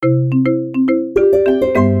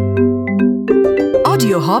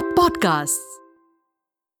Audio Hop Podcasts.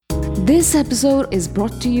 This episode is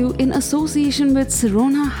brought to you in association with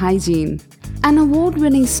Sirona Hygiene, an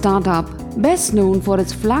award-winning startup best known for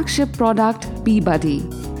its flagship product P-Buddy,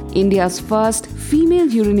 India's first female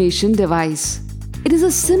urination device. It is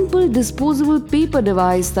a simple disposable paper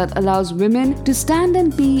device that allows women to stand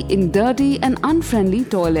and pee in dirty and unfriendly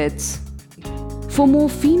toilets. For more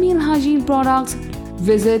female hygiene products,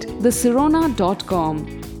 visit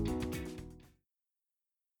thesirona.com.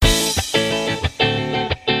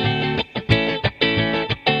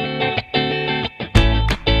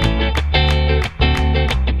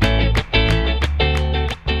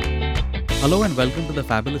 Hello and welcome to the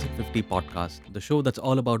Fabulous at 50 podcast, the show that's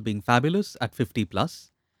all about being fabulous at 50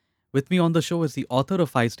 plus. With me on the show is the author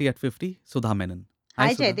of Feisty at 50, Sudha Menon.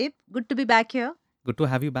 Hi, Sudha. Jaideep. Good to be back here. Good to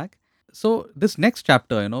have you back. So this next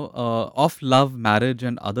chapter, of love, marriage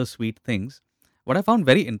and other sweet things, what I found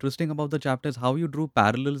very interesting about the chapter is how you drew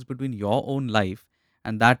parallels between your own life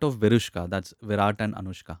and that of Virushka, that's Virat and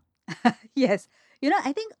Anushka. Yes.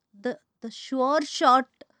 I think the sure shot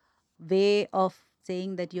way of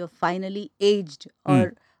saying that you're finally aged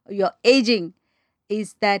or you're aging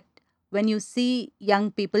is that when you see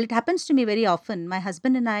young people, it happens to me very often. My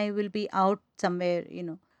husband and I will be out somewhere,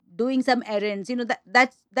 doing some errands.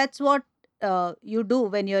 That's what you do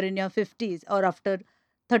when you're in your 50s or after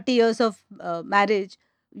 30 years of marriage.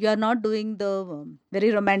 You are not doing the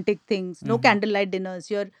very romantic things. No Mhm. candlelight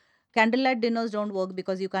dinners. Your candlelight dinners don't work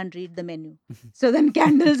because you can't read the menu. So then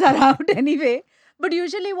candles are out anyway. But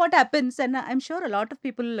usually what happens, and I'm sure a lot of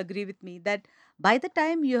people will agree with me, that by the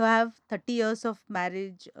time you have 30 years of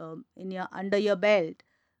marriage in your under your belt,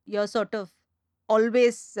 you're sort of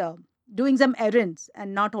always doing some errands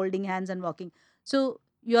and not holding hands and walking. So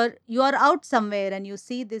you are out somewhere and you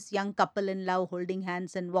see this young couple in love holding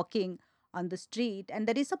hands and walking on the street, and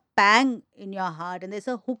there is a pang in your heart and there's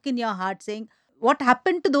a hook in your heart saying, what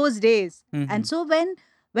happened to those days? And Mhm. so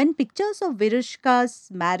when pictures of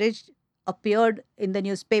Virushka's marriage appeared in the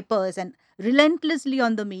newspapers and relentlessly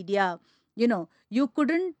on the media, you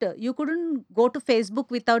couldn't go to Facebook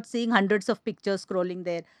without seeing hundreds of pictures scrolling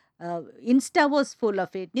there. Insta was full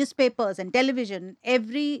of it, newspapers and television,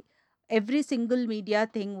 every single media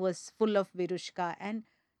thing was full of Virushka. And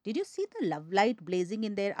did you see the love light blazing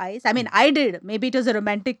in their eyes? I mean, I did. Maybe it was a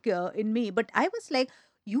romantic in me, but I was like,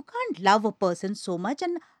 you can't love a person so much,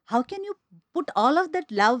 and how can you put all of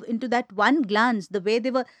that love into that one glance? The way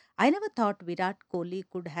they were, I never thought Virat Kohli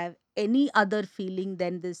could have any other feeling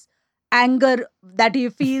than this anger that he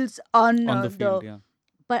feels on On the field, the yeah.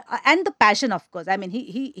 but and the passion, of course. I mean,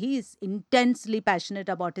 he is intensely passionate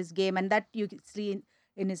about his game, and that you can see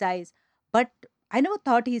in his eyes. But I never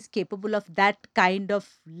thought he's capable of that kind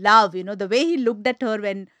of love. The way he looked at her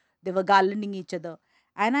when they were garlanding each other,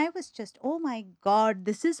 and I was just, oh my god,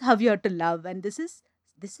 this is how you have to love, and this is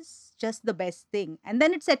just the best thing. And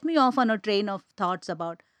then it set me off on a train of thoughts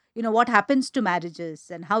about what happens to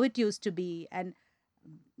marriages and how it used to be. And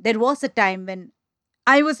there was a time when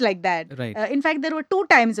I was like that. Right. In fact, there were two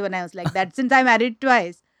times when I was like that since I married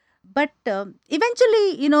twice. But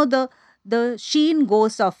eventually, the sheen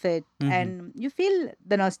goes off it, Mhm. and you feel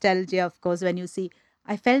the nostalgia, of course, when you see.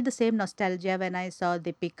 I felt the same nostalgia when I saw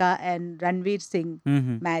Deepika and Ranveer Singh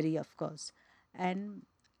Mhm. marry, of course. And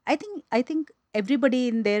I think everybody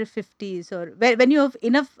in their 50s, or when you have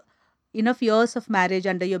enough years of marriage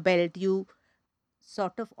under your belt, you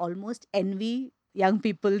sort of almost envy young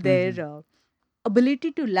people their Mhm.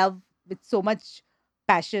 ability to love with so much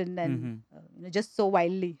passion and Mhm. just so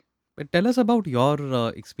wildly. But tell us about your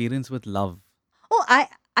experience with love. Oh,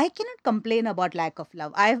 I cannot complain about lack of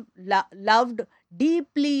love. I've loved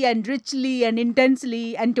deeply and richly and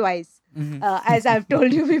intensely and twice, Mhm. as I've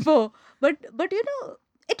told you before. But it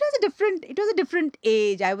was a different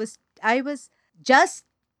age. I was just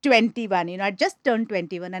 21. I just turned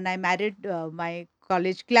 21, and I married my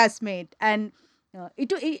college classmate. And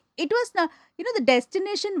it was not, the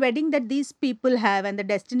destination wedding that these people have and the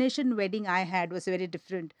destination wedding I had was very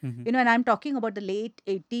different. Mhm. And I'm talking about the late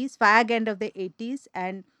 80s, fag end of the 80s.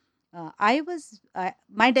 And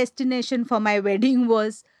my destination for my wedding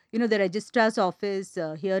was, the registrar's office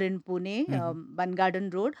here in Pune, Mhm. Ban Garden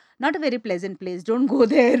Road. Not a very pleasant place. Don't go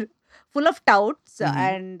there. Full of touts Mhm.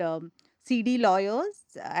 and CD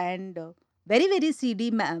lawyers and very, very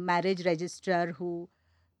CD marriage registrar who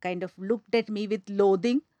kind of looked at me with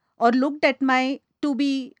loathing, or looked at my to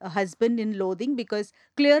be husband in loathing, because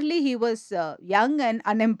clearly he was young and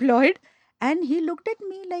unemployed. And he looked at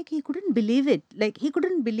me like he couldn't believe it. Like he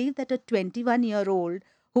couldn't believe that a 21-year-old,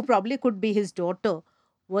 who probably could be his daughter,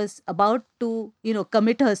 was about to,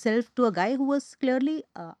 commit herself to a guy who was clearly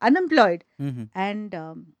unemployed. Mm-hmm. And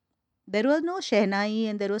there was no Shehnai,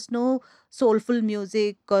 and there was no soulful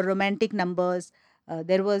music or romantic numbers.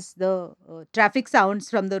 There was the traffic sounds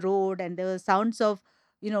from the road, and there were sounds of,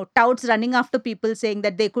 touts running after people saying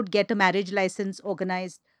that they could get a marriage license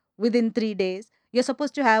organized within 3 days. You're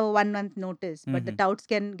supposed to have a 1 month notice, but the Mm-hmm. touts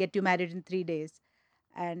can get you married in 3 days.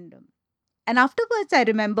 And and afterwards, I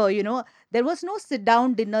remember, there was no sit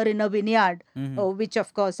down dinner in a vineyard, Mm-hmm. which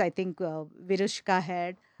of course I think Virushka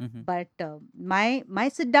had. Mm-hmm. But my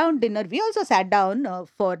sit down dinner, we also sat down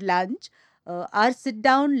for lunch. Our sit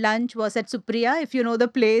down lunch was at Supriya, if you know the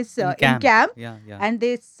place, In in camp. camp, Yeah, yeah. and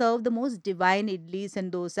they serve the most divine idlis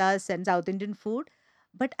and dosas and South Indian food.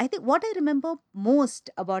 But I think what I remember most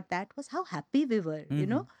about that was how happy we were.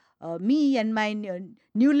 Mm-hmm. Me and my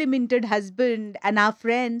newly minted husband and our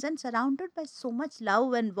friends, and surrounded by so much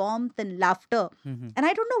love and warmth and laughter. Mm-hmm. And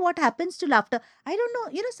I don't know what happens to laughter. I don't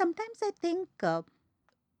know. Sometimes I think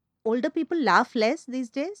older people laugh less these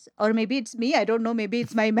days, or maybe it's me. I don't know. Maybe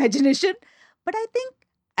it's my imagination. But I think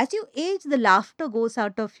as you age, the laughter goes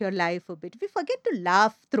out of your life a bit. We forget to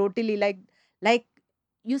laugh throatily, like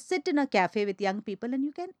you sit in a cafe with young people,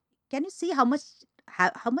 and can you see how much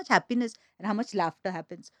happiness and how much laughter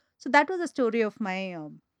happens. So that was the story of my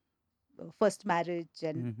first marriage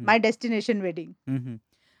and Mm-hmm. my destination wedding. Mm-hmm.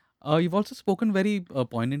 You've also spoken very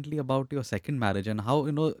poignantly about your second marriage and how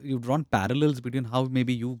you've drawn parallels between how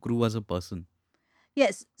maybe you grew as a person.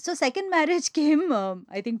 Yes. So second marriage came,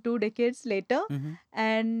 I think, 2 decades later, Mm-hmm.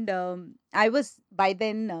 and I was by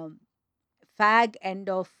then fag end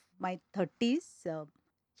of my 30s.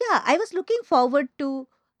 Yeah, I was looking forward to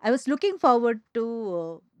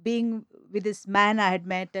being with this man I had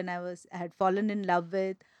met, and I had fallen in love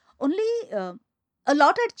with. Only a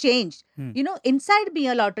lot had changed. Hmm. Inside me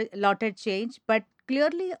a lot had changed, but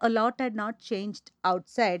clearly a lot had not changed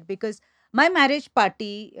outside, because my marriage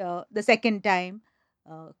party, the second time,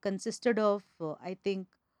 consisted of, I think,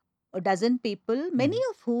 a dozen people, many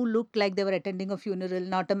Mm-hmm. of who looked like they were attending a funeral,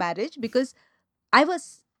 not a marriage, because I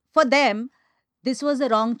was, for them, this was the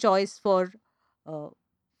wrong choice uh,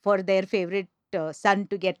 for their favorite son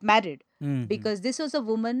to get married, Mm-hmm. because this was a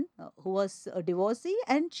woman who was a divorcee,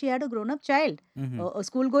 and she had a grown up child, Mm-hmm. a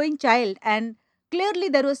school going child, and clearly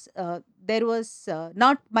there was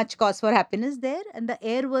not much cause for happiness there, and the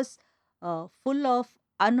air was full of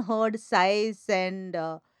unheard sighs and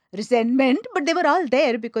resentment, but they were all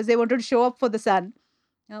there because they wanted to show up for the son.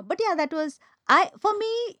 But yeah, that was, I for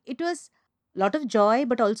me it was a lot of joy,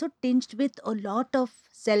 but also tinged with a lot of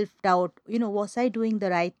self doubt. Was I doing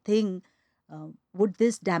the right thing? Would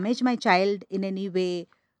this damage my child in any way?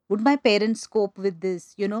 Would my parents cope with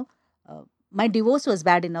this? Uh, my divorce was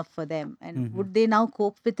bad enough for them, and Mm-hmm. would they now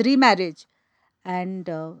cope with remarriage? And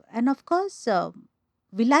of course,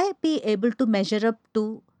 will I be able to measure up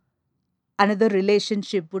to another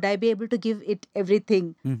relationship? Would I be able to give it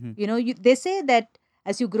everything? Mm-hmm. They say that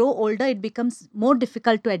as you grow older, it becomes more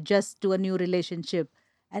difficult to adjust to a new relationship.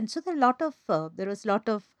 And so there was a lot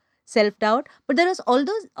of self doubt, but there was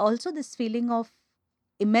also this feeling of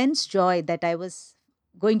immense joy that I was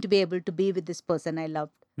going to be able to be with this person I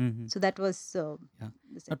loved. Mm-hmm. So that was Yeah. the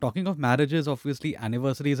Now, second. talking of marriages, obviously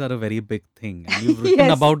anniversaries are a very big thing, and you've written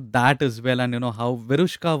Yes. about that as well, and how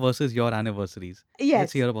Virushka versus your anniversaries. Let's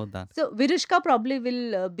Yes. hear about that. So Virushka probably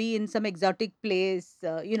will be in some exotic place,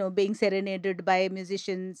 being serenaded by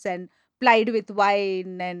musicians and plied with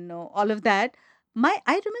wine and all of that. I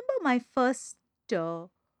remember my first uh,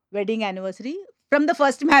 wedding anniversary from the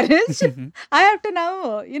first marriage. I have to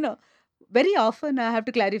now, very often I have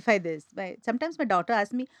to clarify this. Sometimes my daughter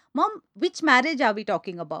asks me, "Mom, which marriage are we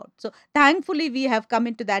talking about?" So thankfully, we have come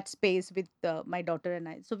into that space with my daughter and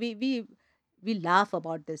I. So we laugh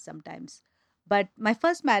about this sometimes. But my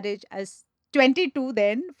first marriage as 22,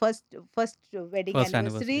 then first wedding First anniversary.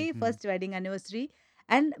 anniversary, Mm-hmm. first wedding anniversary,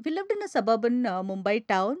 and we lived in a suburban Mumbai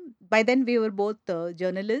town. By then we were both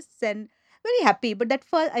journalists and very happy. But that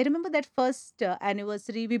first, I remember that first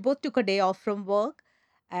anniversary, we both took a day off from work,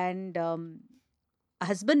 and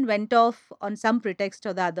husband went off on some pretext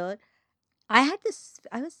or the other. I was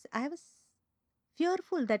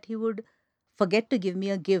fearful that he would forget to give me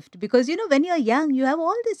a gift, because when you're young you have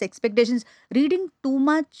all these expectations. Reading too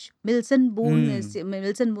much Milton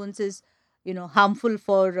Boons is harmful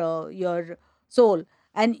for your soul,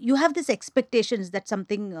 and you have these expectations that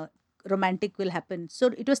something romantic will happen. So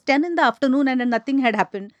it was 10 in the afternoon, and then nothing had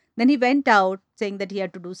happened. Then he went out saying that he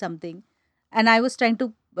had to do something, and I was trying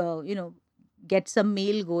to get some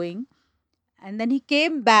meal going. And then he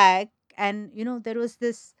came back, and there was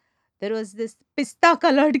this pista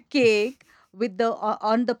colored cake with the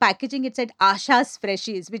on the packaging it said Asha's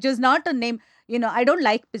Freshies, which was not a name. I don't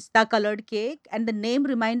like pista colored cake, and the name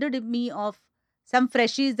reminded me of some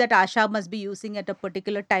freshies that Asha must be using at a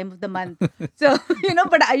particular time of the month. So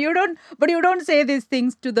but you don't say these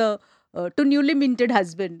things to the to newly minted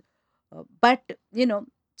husband. But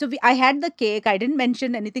so I had the cake. I didn't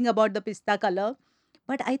mention anything about the pista color,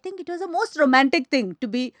 but I think it was the most romantic thing to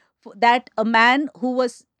be that a man who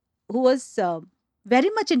was very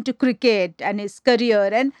much into cricket and his career,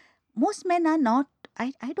 and most men are not.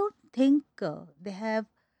 I don't think they have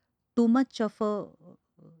too much of a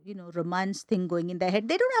romance thing going in their head.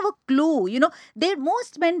 They don't have a clue. They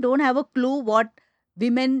most men don't have a clue what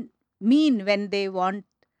women mean when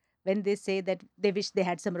they say that they wish they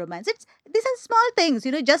had some romance. These are small things,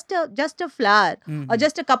 just a flower or Mhm.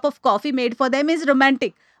 just a cup of coffee made for them is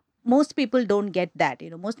romantic. Most people don't get that.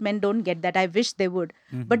 Most men don't get that. I wish they would.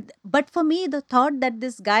 Mhm. But for me, the thought that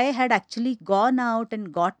this guy had actually gone out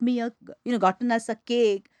and gotten us a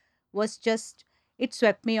cake was just, it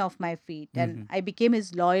swept me off my feet, and Mhm. I became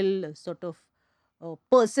his loyal sort of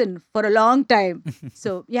person for a long time.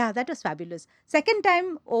 So yeah, that was fabulous. Second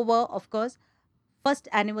time over, of course, first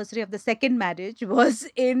anniversary of the second marriage was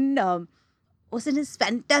in his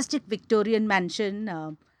fantastic Victorian mansion,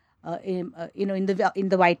 in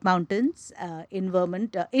the White Mountains, in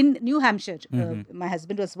Vermont, in New Hampshire. Mhm. My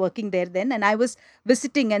husband was working there then, and I was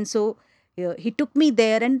visiting, and so he took me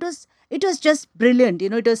there, and it was just brilliant.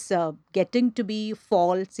 It was getting to be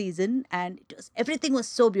fall season, and everything was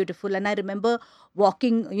so beautiful. And I remember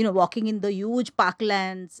walking in the huge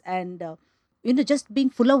parklands, and just being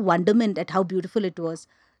full of wonderment at how beautiful it was.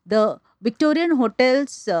 The Victorian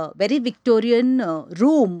hotel's very Victorian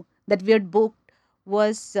room that we had booked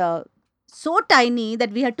was so tiny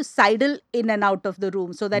that we had to sidle in and out of the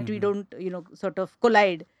room so that we Mhm. don't, sort of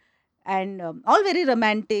collide. And all very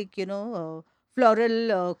romantic,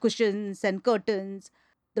 floral cushions and curtains.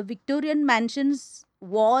 The Victorian mansion's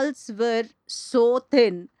walls were so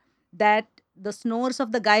thin that the snores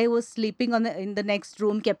of the guy who was sleeping in the next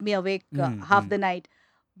room kept me awake half Mhm. the night.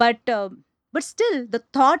 But still, the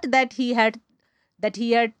thought that he had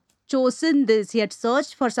chosen this, he had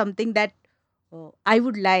searched for something that I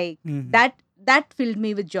would like. Mhm. That filled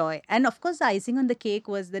me with joy. And of course, the icing on the cake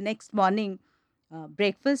was the next morning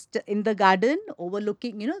breakfast in the garden,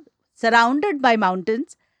 overlooking, surrounded by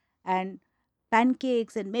mountains, and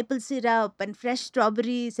pancakes and maple syrup and fresh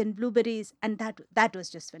strawberries and blueberries, and that was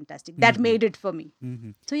just fantastic. That Mhm. made it for me.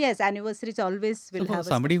 Mhm. So yes, anniversaries always So will for have a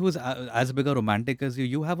somebody special. who's as big a romantic as you,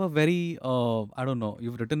 you have a very I don't know.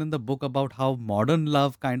 You've written in the book about how modern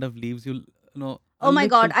love kind of leaves you, a Oh my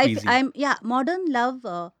God, little queasy. I'm yeah. Modern love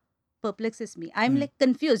perplexes me. I'm Mm. like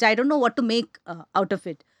confused. I don't know what to make out of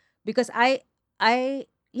it, because I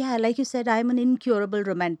yeah, like you said, I'm an incurable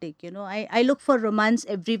romantic. I look for romance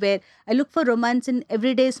everywhere. I look for romance in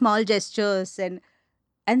everyday small gestures, and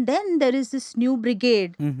then there is this new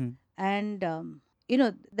brigade. Mhm. And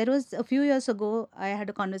there was a few years ago, I had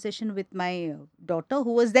a conversation with my daughter,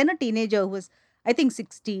 who was then a teenager, who was, I think,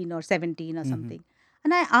 16 or 17 or Mhm. something.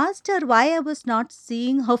 And I asked her why I was not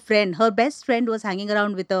seeing her friend. Her best friend was hanging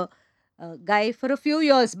around with a guy for a few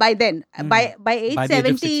years by then. Mhm. By age By the age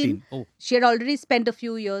of 17, 16. Oh. she had already spent a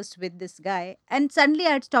few years with this guy. And suddenly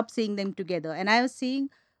I had stopped seeing them together. And I was seeing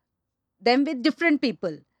them with different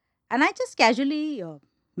people. And I just casually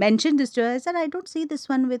mentioned this to her. I said, I don't see this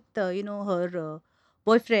one with, her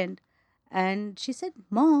boyfriend. And she said,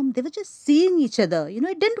 Mom, they were just seeing each other.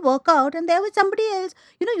 It didn't work out, and there was somebody else.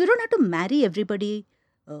 You don't have to marry everybody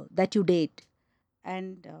that you date.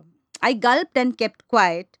 And I gulped and kept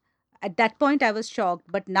quiet. At that point, I was shocked.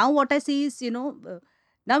 But now what I see is,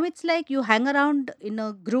 now it's like you hang around in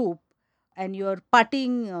a group and you're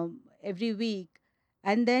partying every week.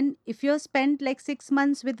 And then if you're spent like 6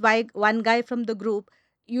 months with one guy from the group,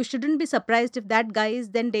 you shouldn't be surprised if that guy is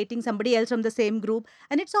then dating somebody else from the same group.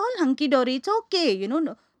 And it's all hunky dory. It's okay.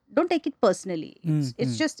 No, don't take it personally. It's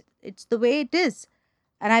Mhm. just, it's the way it is.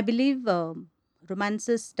 And I believe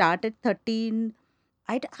romances start at 13.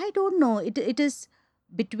 I don't know. It is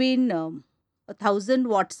between 1,000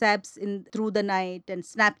 WhatsApps in through the night and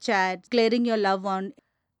Snapchat, declaring your love on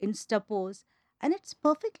Insta posts. And it's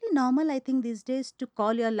perfectly normal, I think, these days to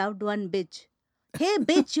call your loved one bitch. Hey,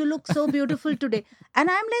 bitch, you look so beautiful today. And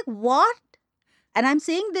I'm like, what? And I'm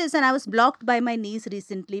saying this, and I was blocked by my niece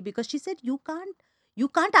recently because she said, you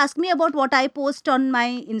can't ask me about what I post on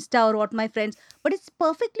my Insta or what my friends, but it's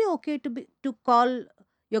perfectly okay to call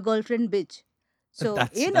your girlfriend bitch. So,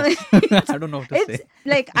 That's it's I don't know what to it's say.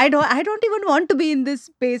 like I don't even want to be in this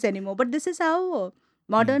space anymore. But this is how Mm.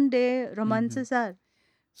 modern day Mhm. romances are.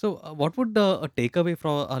 So, what would a takeaway for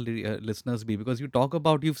our listeners be? Because you talk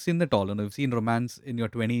about, you've seen it all. You've seen romance in your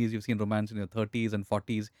 20s, you've seen romance in your 30s and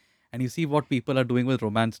 40s, and you see what people are doing with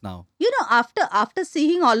romance now. After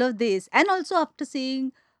seeing all of this, and also after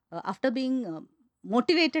seeing after being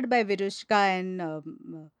motivated by Virushka and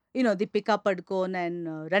Deepika Padukone and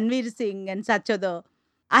Ranveer Singh and such other,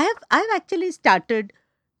 I've actually started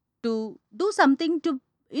to do something to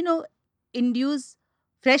you know induce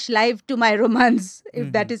fresh life to my romance.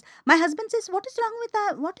 If that Hmm. is, my husband says, what is wrong with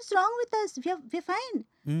us, what is wrong with us, we're fine,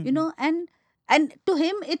 Hmm. and to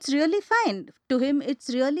him it's really fine. To him it's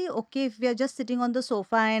really okay if we are just sitting on the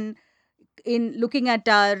sofa and in looking at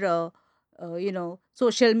our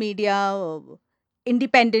social media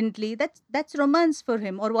independently. That's romance for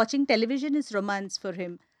him, or watching television is romance for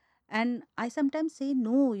him. And I sometimes say,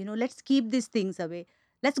 no, let's keep these things away.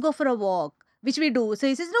 Let's go for a walk, which we do. So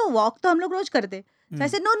he says, no, walk to hum log roj karte. So I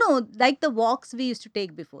Hmm. said, no, no, like the walks we used to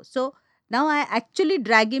take before. So now I actually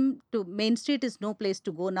drag him to Main Street. Is no place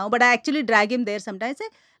to go now, but I actually drag him there sometimes. I say,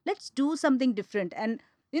 let's do something different. And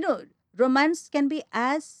you know romance can be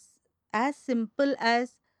as simple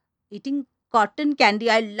as eating cotton candy.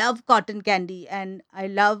 I love cotton candy, and I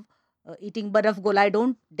love eating baraf gola. I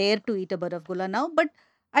don't dare to eat a baraf gola now, but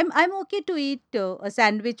I'm okay to eat a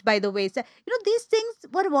sandwich by the way. So, these things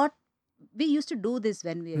were what we used to do this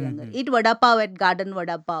when we were younger. Hmm. Eat vada pav at Garden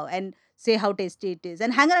Vada Pav and say how tasty it is,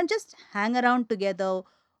 and hang around together,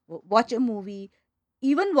 watch a movie.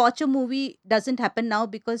 Even watch a movie doesn't happen now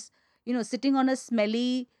because sitting on a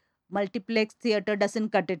smelly multiplex theater doesn't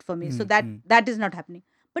cut it for me. So that Hmm. that is not happening.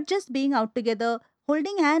 But just being out together,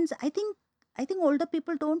 holding hands. I think older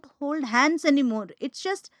people don't hold hands anymore. It's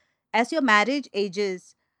just as your marriage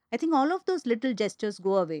ages, I think all of those little gestures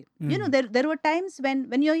go away. Hmm. There were times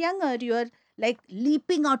when you're younger, you're like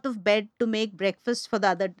leaping out of bed to make breakfast for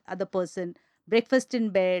the other person, breakfast in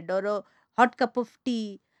bed or a hot cup of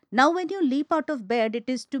tea. Now when you leap out of bed, it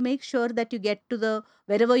is to make sure that you get to the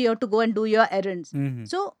wherever you have to go and do your errands. Hmm.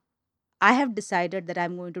 So I have decided that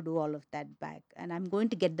I'm going to do all of that back, and I'm going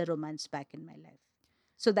to get the romance back in my life.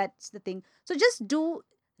 So that's the thing. So just do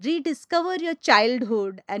rediscover your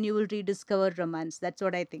childhood and you will rediscover romance. That's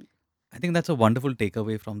what I think. I think that's a wonderful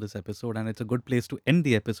takeaway from this episode, and it's a good place to end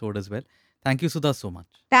the episode as well. Thank you, Sudha, so much.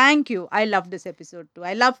 Thank you. I love this episode too.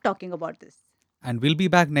 I love talking about this. And we'll be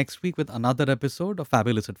back next week with another episode of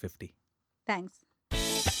Fabulous at 50. Thanks.